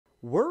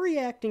We're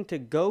reacting to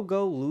Go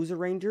Go Loser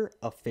Ranger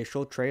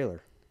official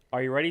trailer.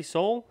 Are you ready,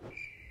 Soul?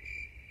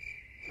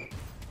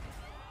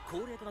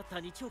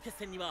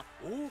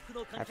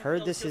 I've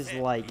heard this is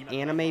like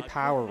anime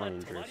Power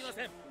Rangers.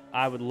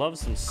 I would love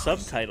some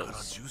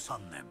subtitles.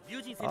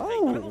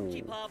 Oh!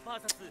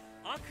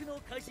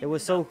 It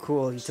was so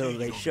cool until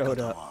they showed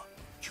up.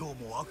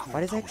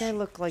 Why does that guy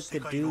look like the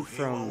dude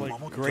from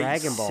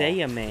Dragon Ball?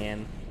 Saiyan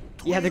Man.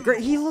 Yeah,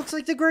 he looks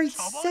like the Great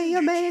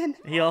Saiyan Man!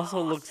 He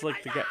also looks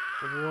like the guy.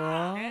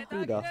 What?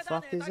 Who the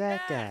fuck is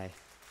that guy?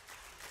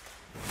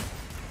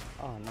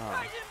 Oh no.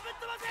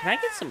 Can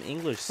I get some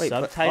English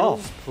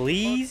subtitles,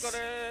 please?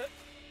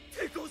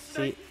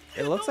 See,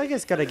 it looks like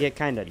it's gonna get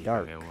kind of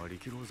dark.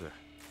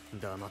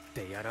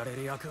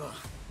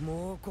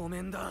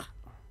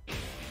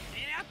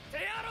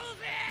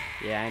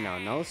 Yeah, I know.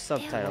 No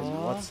subtitles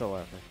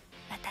whatsoever.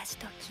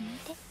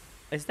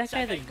 Is that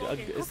guy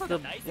is the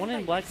one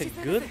in black a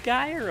good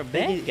guy or a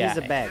bad guy? He's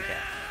a bad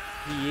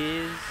guy. He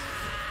is.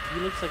 He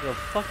looks like a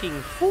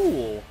fucking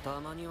fool.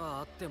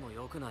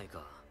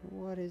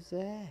 What is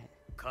that?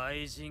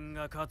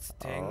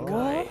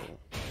 What?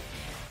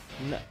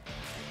 No.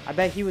 I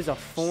bet he was a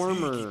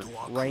former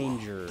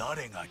ranger.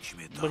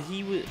 But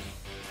he was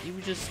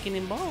just skin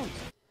and bones.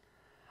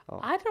 Oh.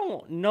 I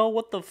don't know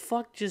what the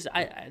fuck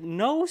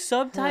no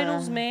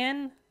subtitles,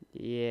 man.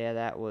 Yeah,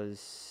 that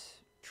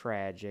was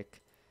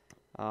tragic.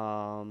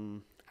 I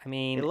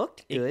mean, it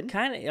looked good.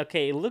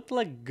 It looked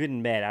like good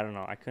and bad. I don't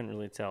know. I couldn't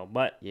really tell.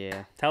 But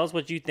yeah. Tell us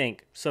what you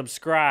think.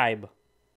 Subscribe.